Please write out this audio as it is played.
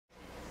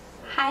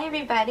Hi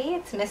everybody,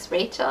 it's Miss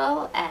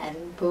Rachel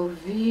and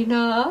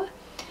Bovina,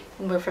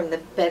 and we're from the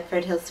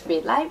Bedford Hills Free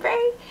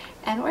Library,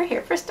 and we're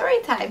here for story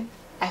time.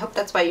 I hope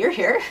that's why you're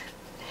here.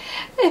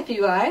 If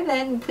you are,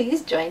 then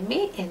please join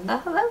me in the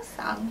hello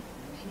song.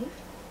 Ready?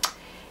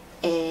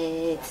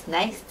 It's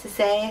nice to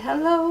say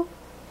hello,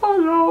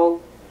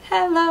 hello,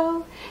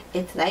 hello.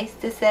 It's nice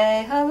to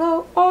say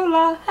hello,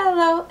 hola,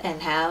 hello,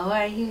 and how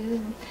are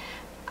you?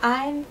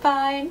 I'm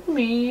fine,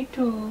 me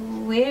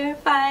too. We're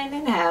fine,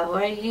 and how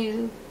are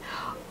you?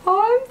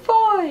 I'm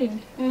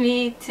fine.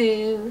 Me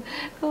too.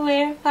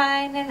 We're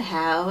fine, and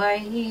how are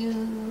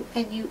you?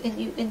 And you, and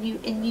you, and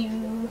you, and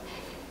you.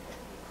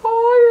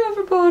 Hi,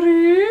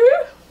 everybody.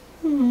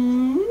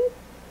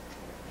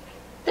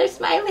 They're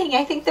smiling.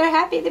 I think they're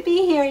happy to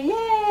be here.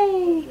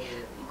 Yay!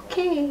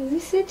 Okay, we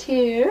sit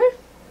here.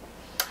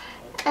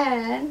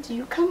 And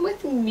you come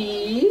with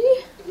me,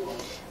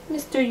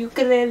 Mr.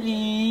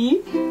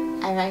 Ukulele.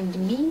 Around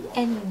me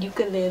and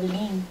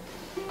ukulele.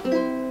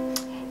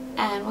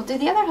 And we'll do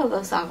the other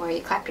hello song where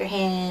you clap your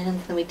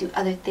hands and we do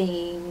other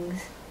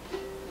things.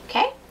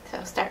 Okay?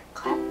 So start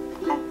clap,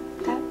 clap,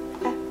 clap,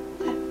 clap,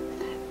 clap,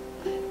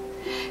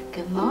 clap.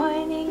 Good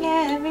morning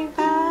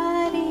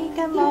everybody,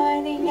 good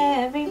morning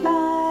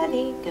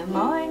everybody, good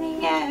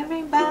morning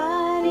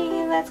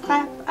everybody. Let's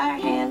clap our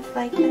hands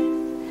like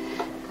this.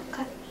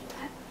 Clap,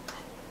 clap,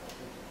 clap.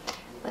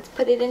 Let's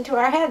put it into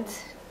our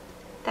heads.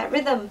 That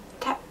rhythm.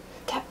 Tap,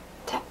 tap,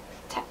 tap,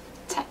 tap,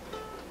 tap.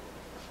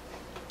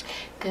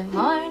 Good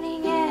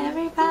morning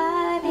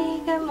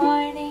everybody, good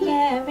morning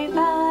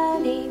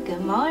everybody,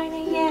 good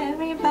morning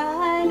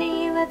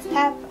everybody. Let's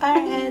tap our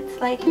heads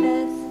like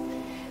this.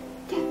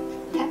 Tap,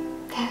 tap,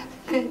 tap,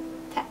 good.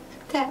 Tap,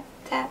 tap,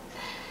 tap.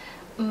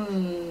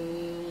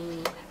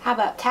 How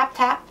about tap,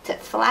 tap to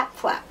flap,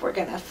 flap? We're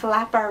gonna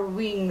flap our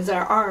wings,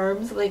 our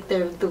arms, like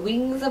they're the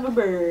wings of a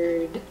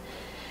bird.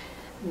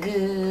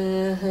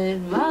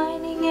 Good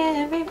morning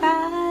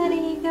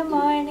everybody, good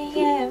morning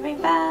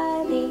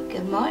everybody,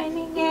 good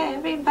morning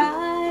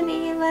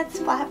everybody. Let's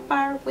flap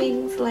our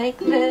wings like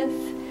this.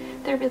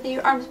 They're really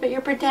your arms but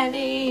you're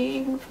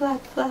pretending.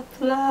 Flap, flap,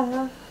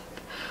 flap.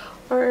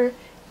 Or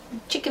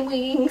chicken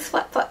wings,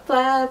 flap, flap,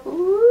 flap.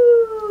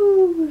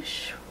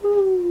 Whoosh,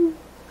 whoo.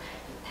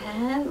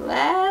 And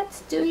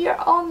let's do your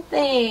own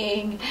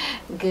thing.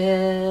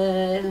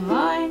 Good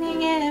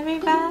morning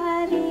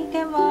everybody,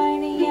 good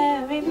morning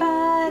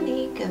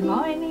everybody, good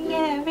morning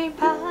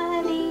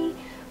everybody.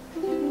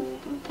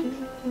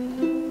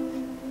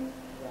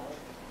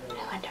 I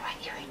wonder what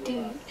you were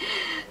doing.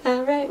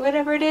 Alright,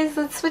 whatever it is,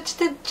 let's switch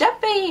to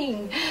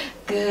jumping.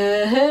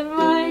 Good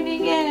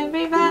morning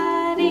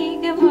everybody,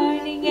 good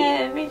morning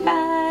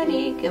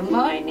everybody, good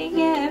morning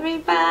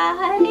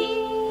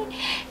everybody.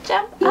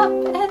 Jump up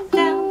and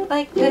down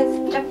like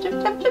this. Jump,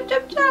 jump, jump, jump,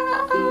 jump,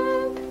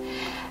 jump.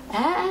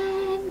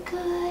 And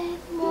good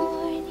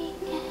morning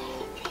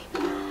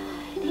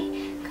everybody.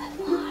 Good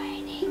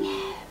morning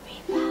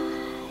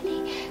everybody.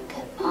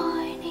 Good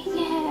morning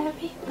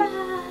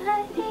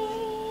everybody.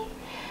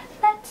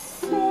 Let's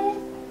sit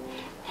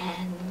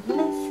and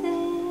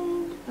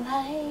listen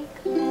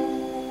like this.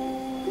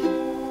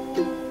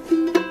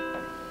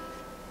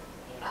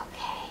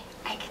 Okay,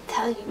 I can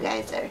tell you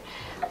guys are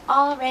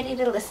all ready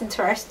to listen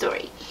to our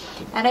story.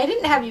 And I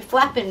didn't have you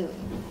flapping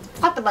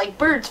like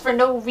birds for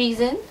no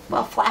reason.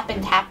 Well, flap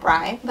and tap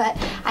rhyme, but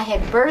I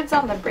had birds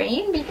on the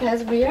brain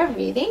because we are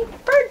reading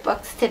bird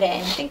books today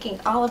and thinking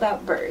all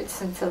about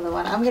birds. And so the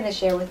one I'm going to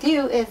share with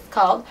you is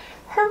called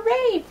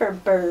Hooray for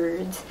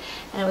Birds.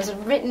 And it was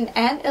written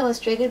and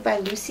illustrated by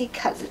Lucy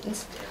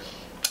Cousins.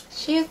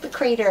 She is the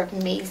creator of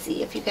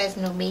Maisie. If you guys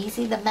know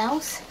Maisie the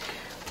mouse,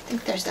 I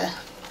think there's a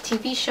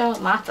TV show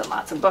and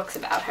lots of books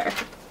about her.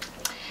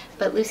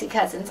 But Lucy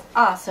Cousins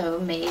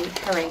also made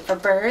Hooray for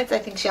Birds. I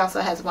think she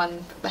also has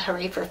one,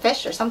 Hooray for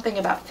Fish, or something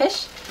about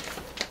fish.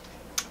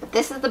 But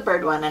this is the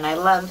bird one, and I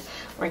love,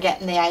 we're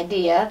getting the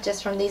idea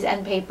just from these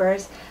end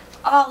papers,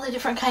 all the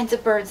different kinds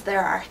of birds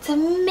there are. It's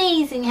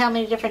amazing how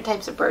many different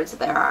types of birds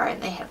there are,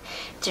 and they have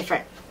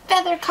different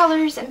feather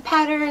colors and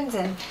patterns,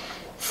 and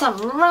some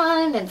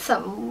run, and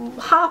some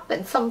hop,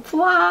 and some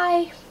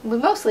fly. We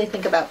mostly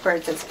think about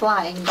birds as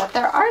flying, but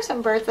there are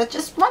some birds that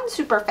just run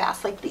super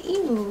fast, like the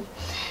emu.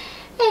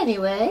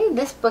 Anyway,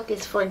 this book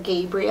is for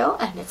Gabriel,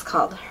 and it's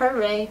called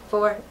Hooray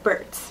for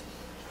Birds.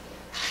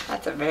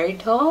 That's a very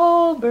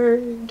tall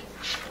bird.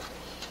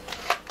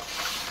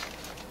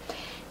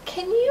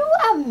 Can you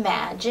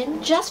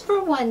imagine, just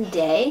for one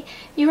day,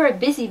 you're a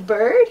busy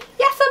bird?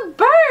 Yes, a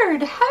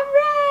bird!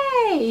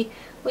 Hooray!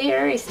 We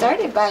already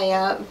started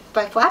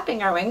by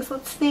flapping our wings.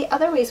 Let's see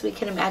other ways we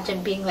can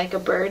imagine being like a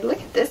bird. Look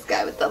at this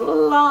guy with the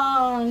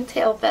long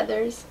tail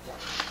feathers.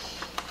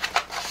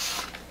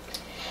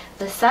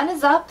 The sun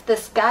is up, the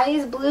sky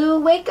is blue,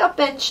 wake up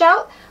and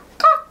shout,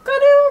 cock-a-doodle,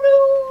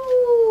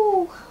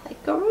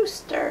 like a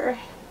rooster.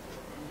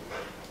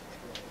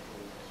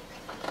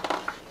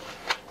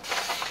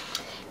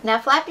 Now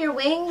flap your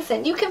wings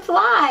and you can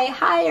fly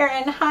higher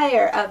and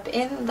higher up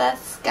in the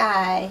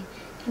sky.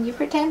 Can you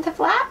pretend to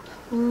flap?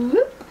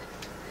 Whoop.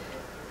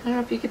 I don't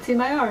know if you can see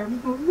my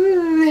arm.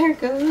 Ooh, there it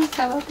goes.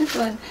 How about this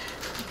one?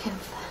 You can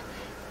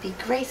be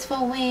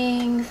graceful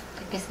wings.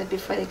 Like I said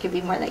before, they could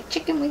be more like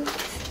chicken wings.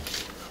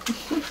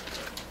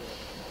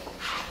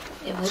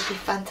 It would be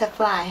fun to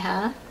fly,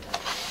 huh?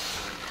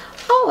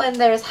 Oh, and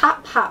there's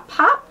hop, hop,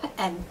 hop,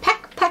 and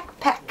peck, peck,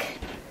 peck.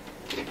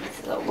 This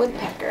is a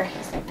woodpecker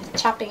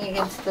chopping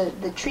against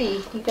the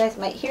tree. You guys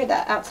might hear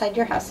that outside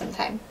your house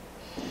sometime.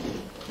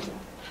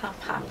 Hop,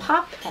 hop,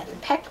 hop,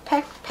 and peck,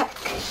 peck, peck.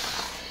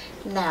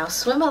 Now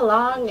swim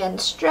along and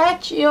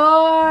stretch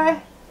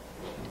your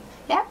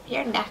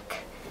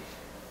neck.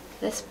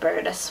 This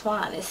bird, a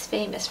swan, is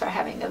famous for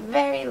having a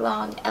very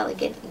long,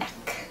 elegant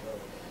neck.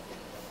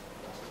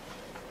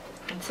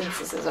 And since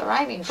this is a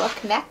rhyming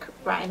book, neck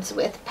rhymes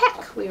with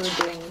peck. We were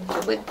doing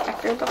the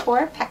woodpecker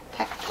before. Peck,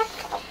 peck,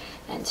 peck.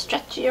 And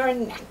stretch your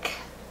neck.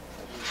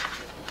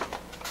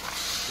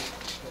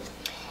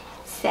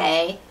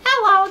 Say,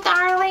 hello,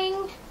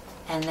 darling.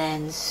 And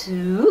then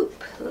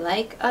swoop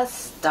like a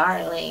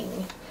starling.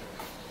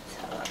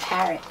 So a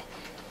parrot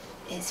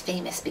is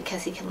famous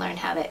because he can learn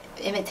how to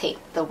imitate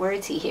the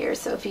words he hears.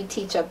 So if you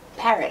teach a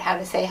parrot how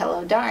to say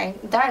hello,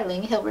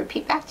 darling, he'll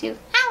repeat back to you,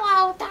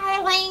 hello,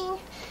 darling.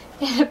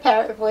 In a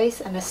parrot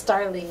voice. And a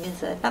starling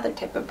is another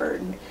type of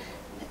bird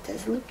that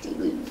does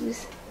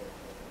loop-de-loos.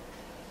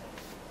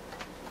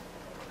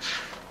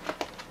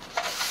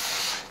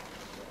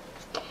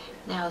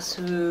 Now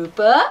swoop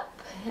up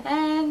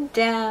and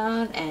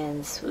down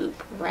and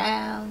swoop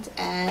round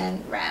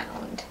and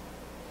round.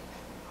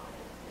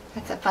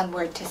 That's a fun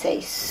word to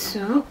say,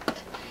 swoop.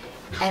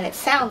 And it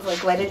sounds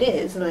like what it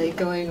is, like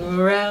going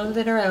around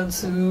and around,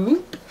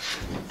 swoop.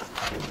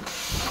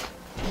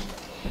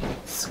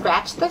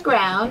 Scratch the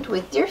ground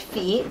with your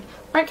feet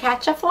or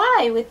catch a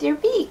fly with your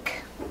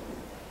beak.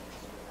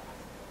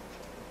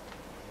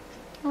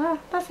 Well,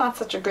 that's not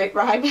such a great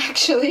rhyme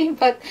actually,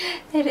 but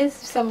it is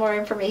some more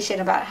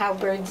information about how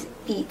birds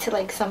eat.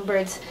 Like some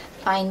birds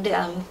find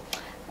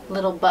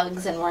little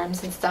bugs and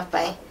worms and stuff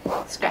by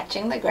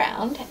scratching the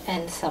ground,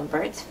 and some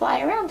birds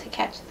fly around to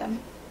catch them.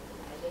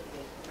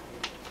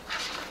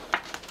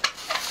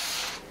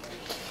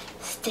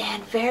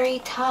 Stand very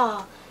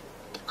tall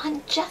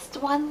on just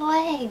one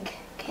leg.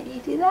 Can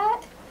you do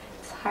that?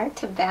 It's hard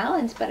to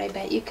balance, but I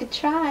bet you could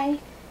try.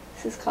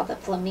 This is called a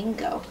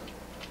flamingo.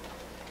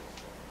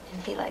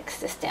 And he likes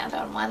to stand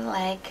on one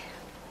leg.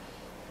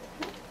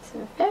 It's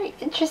a very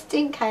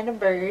interesting kind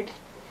of bird.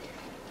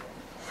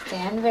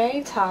 Stand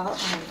very tall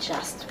on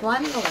just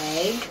one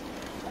leg.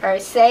 Or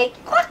say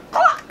cluck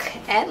cluck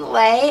and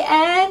lay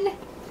an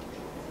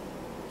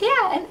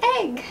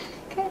egg.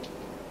 Good.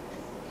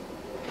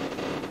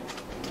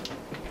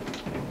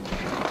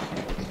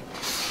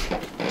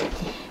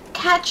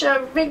 Catch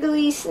a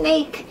wriggly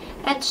snake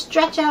and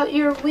stretch out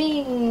your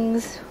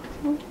wings.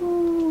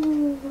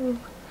 Ooh.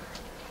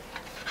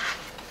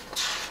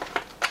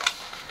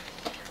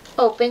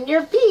 Open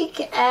your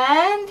beak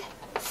and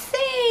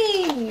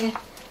sing.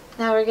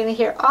 Now we're going to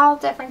hear all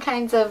different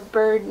kinds of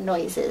bird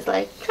noises,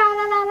 like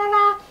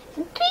tra-la-la-la-la,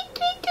 and tweet,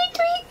 tweet, tweet,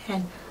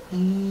 tweet,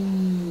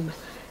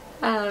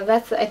 and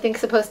that's, I think,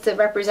 supposed to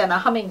represent a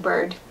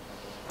hummingbird.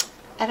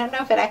 I don't know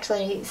if it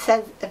actually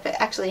says, if it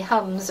actually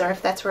hums, or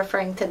if that's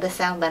referring to the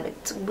sound that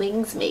its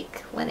wings make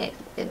when it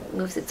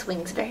moves its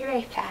wings very,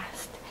 very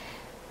fast.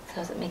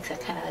 So it makes a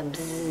kind of a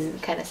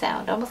bzzz kind of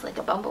sound, almost like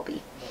a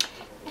bumblebee.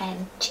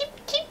 And cheep,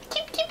 cheep,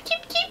 cheep, cheep,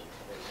 cheep, cheep.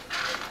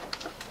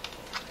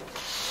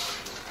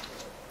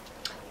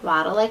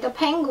 Waddle like a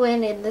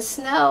penguin in the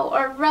snow,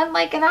 or run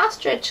like an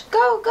ostrich.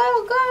 Go,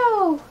 go,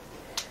 go!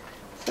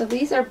 So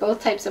these are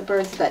both types of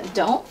birds that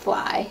don't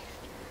fly.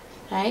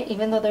 Right?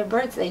 Even though they're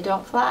birds, they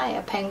don't fly.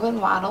 A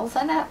penguin waddles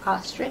and an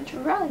ostrich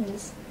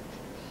runs.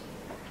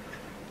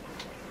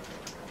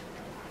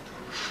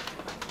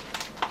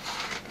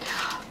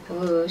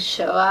 Ooh,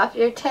 show off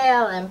your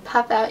tail and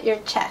puff out your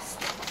chest.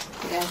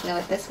 You guys know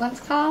what this one's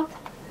called?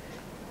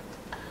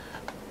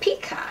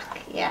 Peacock.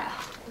 Yeah.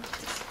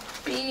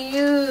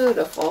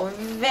 Beautiful.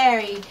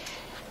 Very,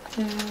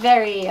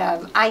 very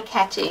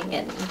eye-catching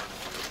and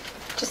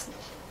just,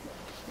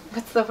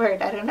 what's the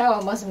word? I don't know.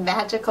 Almost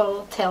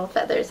magical tail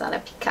feathers on a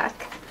peacock.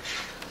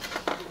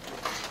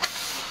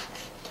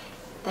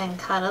 Then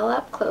cuddle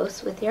up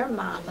close with your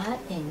mama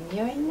in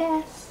your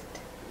nest.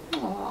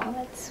 Aw,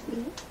 that's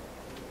sweet.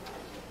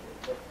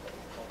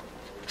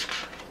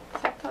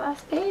 Is that the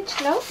last page?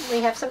 Nope,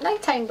 we have some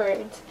nighttime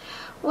birds.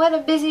 What a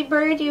busy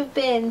bird you've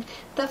been.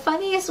 The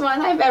funniest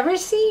one I've ever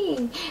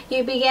seen.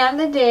 You began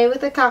the day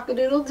with a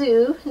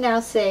cock-a-doodle-doo. Now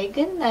say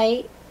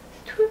goodnight.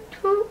 Toot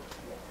toot.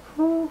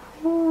 Hoo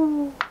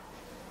hoo.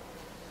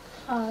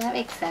 Oh, that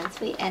makes sense.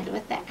 We end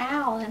with the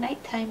owl, a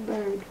nighttime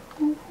bird.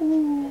 Hoo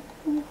hoo.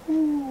 Hoo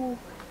hoo.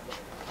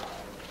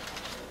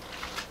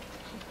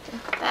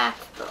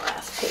 That's the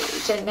last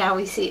page. And now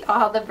we see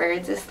all the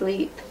birds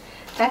asleep.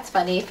 That's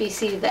funny. If you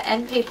see the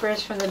end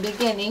papers from the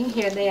beginning,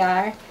 here they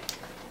are,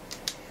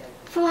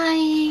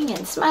 flying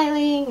and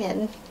smiling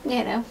and,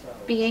 you know,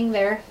 being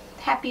their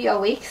happy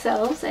awake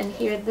selves, and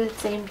here are the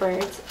same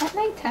birds at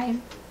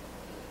nighttime.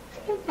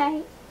 Good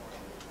night.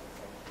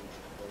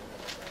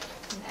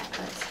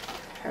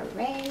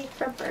 Hooray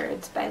for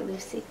Birds by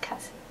Lucy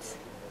Cousins.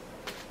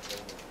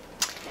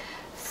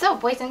 So,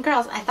 boys and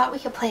girls, I thought we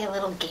could play a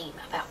little game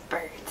about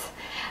birds.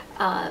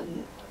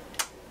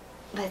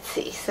 Let's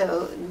see,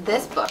 so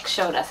this book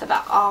showed us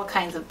about all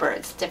kinds of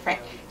birds,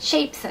 different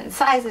shapes and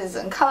sizes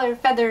and color,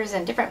 feathers,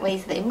 and different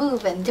ways they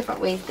move and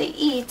different ways they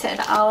eat and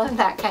all of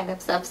that kind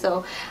of stuff.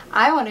 So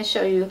I want to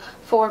show you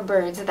 4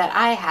 birds that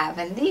I have,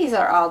 and these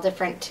are all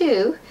different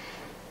too.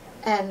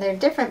 And they're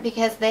different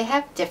because they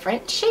have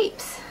different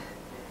shapes.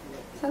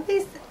 So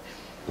these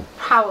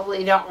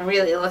probably don't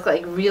really look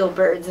like real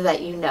birds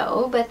that you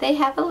know, but they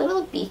have a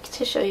little beak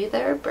to show you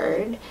they're a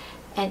bird.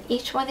 And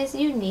each one is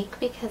unique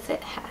because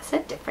it has a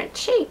different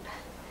shape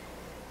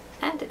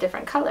and a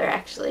different color,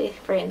 actually.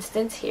 For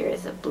instance, here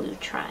is a blue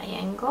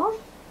triangle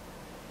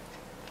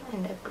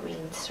and a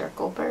green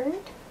circle bird,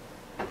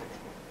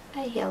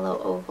 a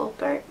yellow oval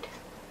bird,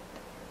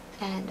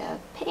 and a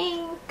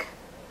pink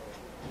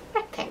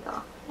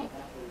rectangle.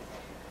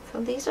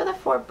 So these are the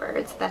 4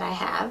 birds that I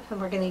have,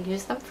 and we're going to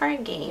use them for a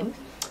game.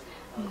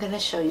 I'm going to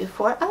show you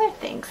 4 other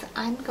things.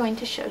 I'm going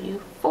to show you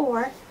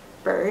 4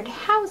 bird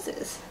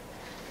houses.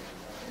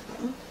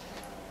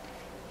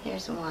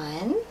 Here's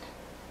 1,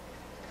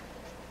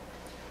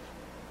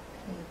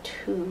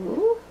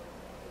 2,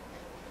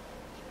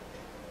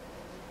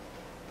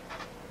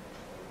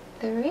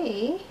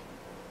 3,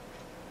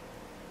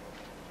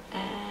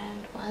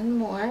 and 1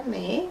 more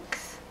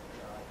makes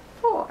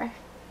 4.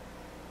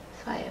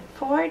 So I have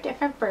 4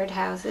 different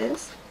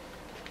birdhouses.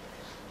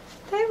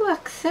 They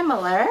look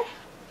similar.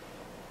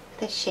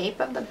 The shape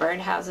of the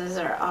birdhouses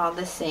are all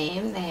the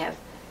same. They have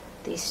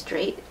these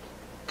straight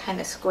kind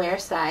of square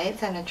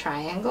sides and a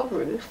triangle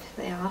roof.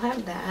 They all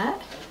have that.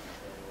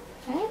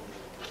 Okay.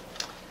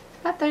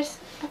 But there's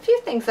a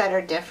few things that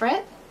are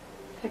different.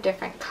 They're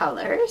different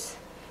colors.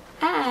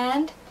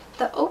 And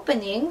the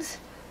openings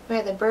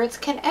where the birds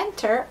can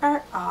enter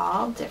are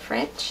all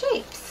different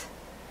shapes.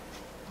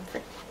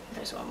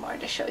 There's one more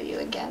to show you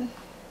again.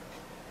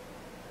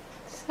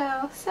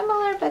 So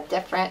similar but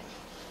different.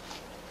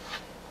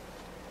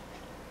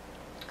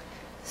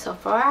 So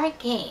for our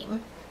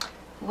game,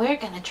 we're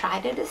going to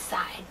try to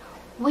decide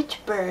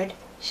which bird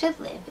should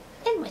live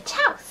in which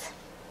house.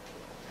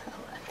 So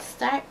let's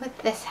start with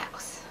this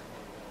house.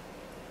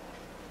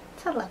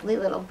 It's a lovely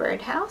little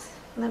bird house.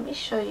 Let me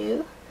show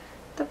you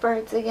the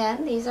birds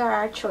again. These are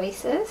our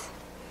choices.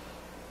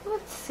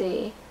 Let's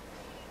see.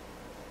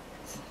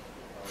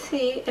 Let's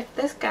see if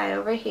this guy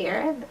over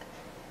here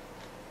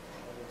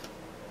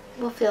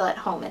will feel at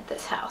home at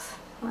this house.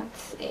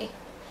 Let's see.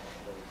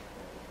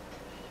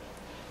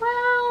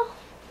 Well,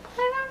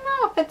 I don't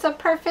know if it's a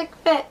perfect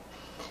fit.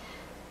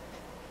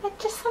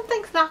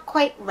 Something's not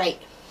quite right.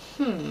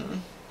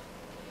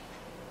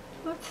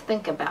 Let's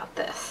think about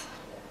this.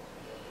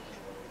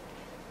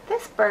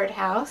 This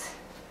birdhouse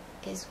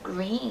is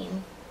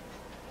green.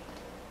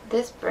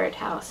 This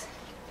birdhouse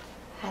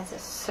has a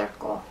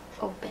circle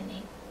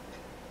opening.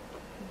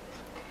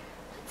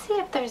 Let's see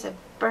if there's a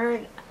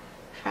bird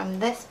from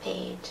this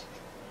page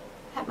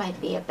that might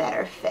be a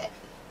better fit.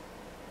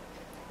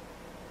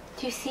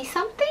 Do you see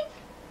something?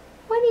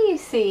 What do you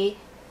see?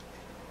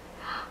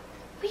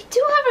 We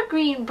do have a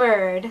green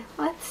bird.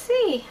 Let's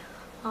see.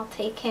 I'll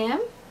take him.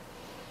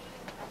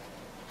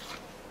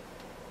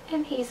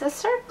 And he's a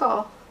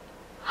circle.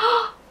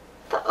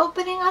 The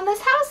opening on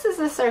this house is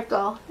a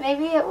circle.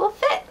 Maybe it will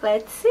fit.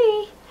 Let's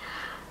see.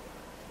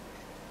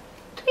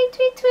 Tweet,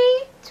 tweet,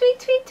 tweet, tweet,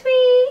 tweet,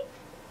 tweet.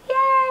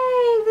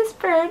 Yay! This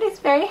bird is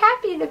very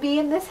happy to be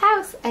in this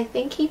house. I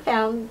think he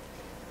found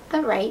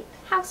the right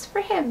house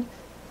for him.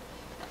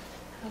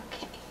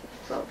 Okay,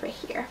 over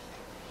here.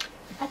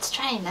 Let's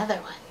try another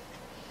one.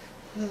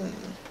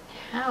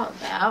 How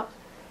about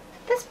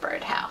this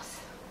birdhouse?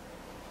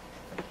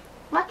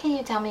 What can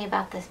you tell me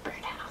about this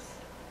birdhouse?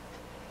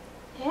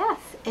 Yes,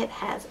 it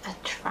has a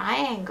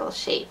triangle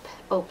shape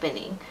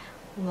opening.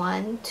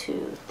 1,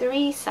 2,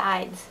 3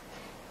 sides.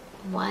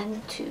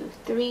 1, 2,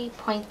 3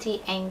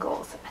 pointy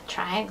angles. A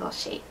triangle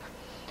shape.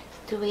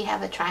 Do we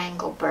have a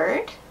triangle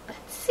bird?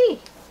 Let's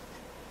see.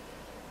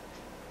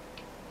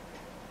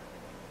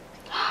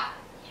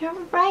 You're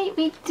right,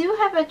 we do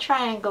have a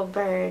triangle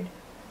bird.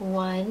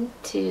 1,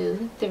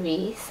 2,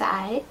 3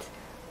 sides.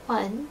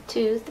 1,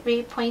 2,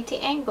 3 pointy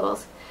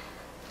angles.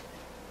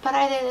 But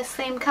are they the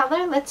same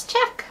color? Let's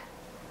check.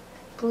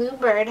 Blue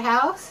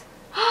birdhouse.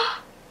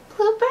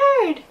 Blue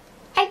bird.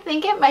 I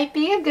think it might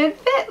be a good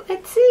fit.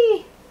 Let's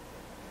see.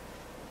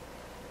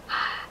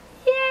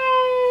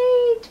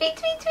 Yay! Tweet,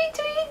 tweet, tweet,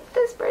 tweet.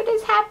 This bird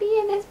is happy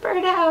in his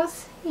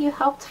birdhouse. You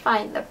helped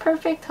find the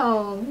perfect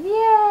home.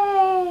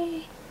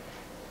 Yay!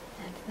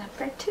 That's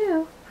number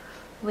 2.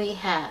 We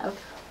have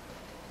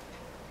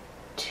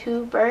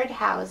 2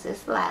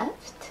 birdhouses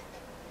left.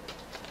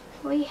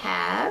 We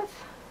have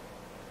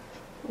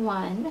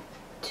 1,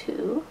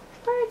 2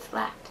 birds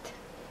left.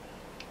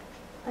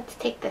 Let's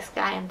take this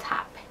guy on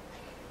top.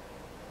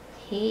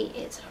 He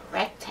is a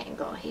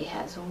rectangle. He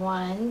has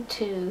 1,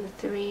 2,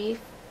 3,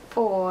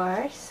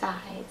 4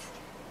 sides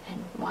and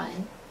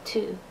 1,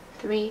 2,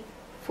 3,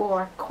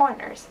 4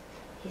 corners.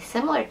 He's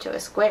similar to a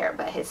square,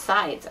 but his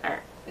sides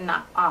are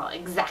not all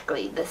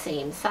exactly the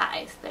same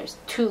size. There's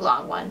 2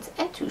 long ones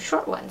and 2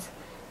 short ones.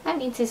 That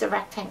means he's a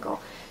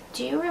rectangle.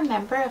 Do you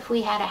remember if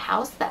we had a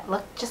house that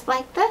looked just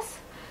like this?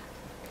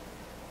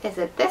 Is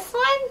it this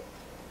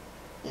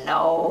one?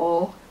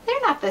 No,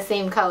 they're not the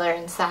same color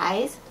and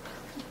size.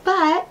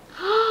 But,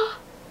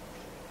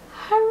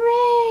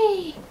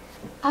 hooray!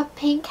 A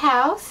pink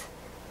house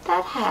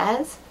that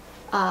has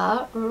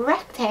a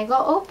rectangle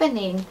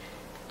opening.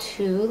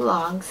 2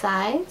 long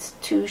sides,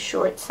 2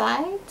 short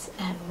sides,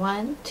 and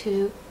 1,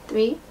 2,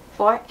 3,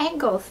 4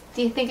 angles.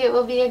 Do you think it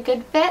will be a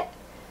good fit?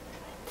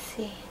 Let's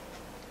see.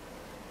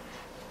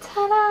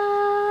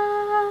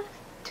 Ta-da!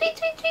 Tweet,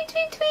 tweet, tweet,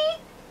 tweet, tweet.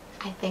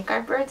 I think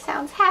our bird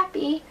sounds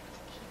happy. He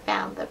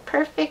found the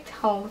perfect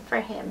home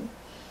for him.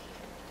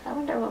 I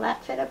wonder, will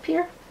that fit up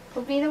here?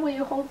 Bobina, will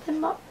you hold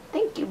them up?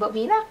 Thank you,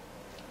 Bobina.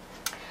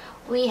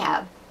 We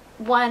have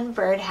 1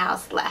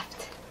 birdhouse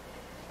left.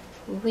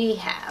 We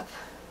have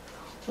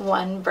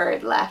 1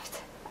 bird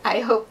left.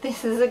 I hope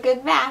this is a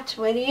good match.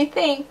 What do you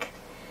think?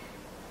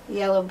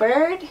 Yellow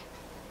bird,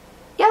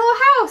 yellow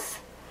house.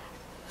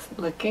 It's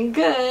looking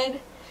good.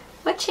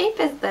 What shape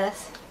is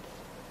this?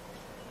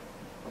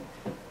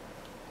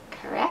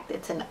 Correct,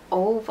 it's an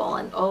oval.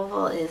 An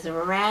oval is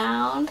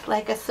round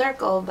like a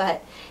circle,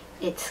 but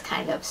it's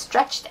kind of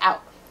stretched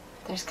out.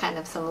 There's kind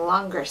of some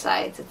longer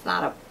sides. It's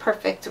not a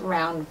perfect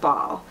round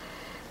ball.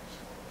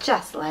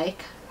 Just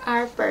like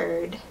our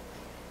bird.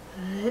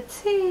 Let's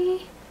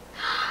see.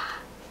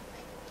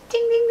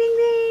 Ding, ding, ding,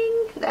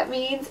 ding. That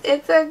means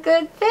it's a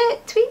good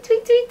fit. Tweet,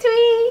 tweet, tweet,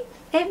 tweet.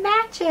 It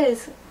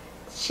matches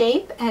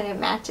shape and it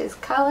matches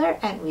color,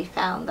 and we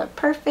found the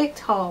perfect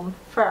home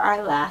for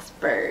our last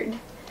bird.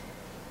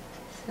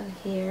 So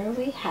here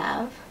we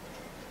have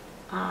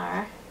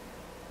our,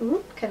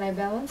 oop, can I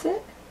balance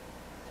it?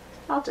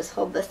 I'll just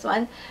hold this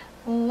one.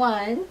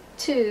 1,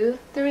 2,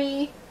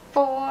 3,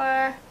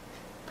 4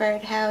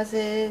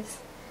 birdhouses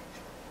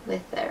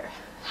with their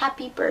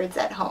happy birds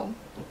at home.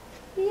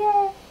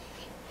 Yay!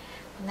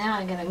 Now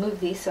I'm going to move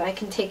these so I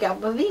can take out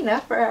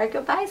Bobina for our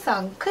goodbye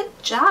song. Good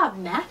job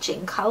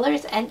matching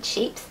colors and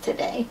shapes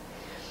today.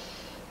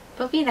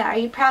 Bobina, are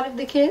you proud of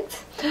the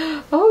kids?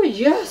 Oh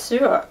yes, they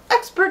are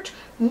expert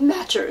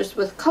matchers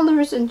with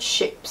colors and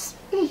shapes.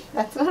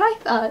 That's what I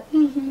thought.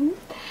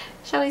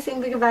 Shall we sing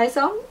the goodbye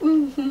song?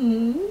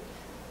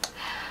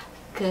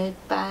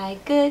 Goodbye,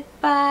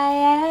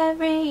 goodbye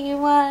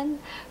everyone.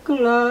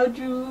 Glad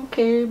you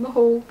came,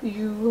 hope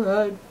you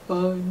had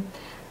fun.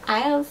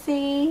 I'll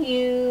see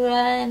you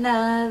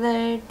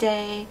another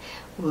day.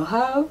 We'll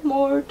have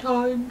more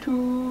time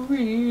to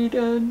read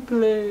and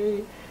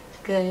play.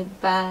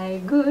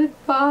 Goodbye,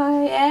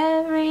 goodbye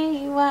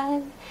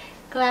everyone.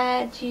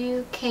 Glad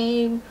you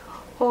came,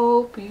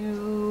 hope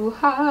you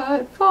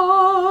had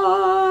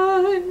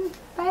fun.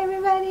 Bye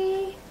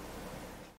everybody.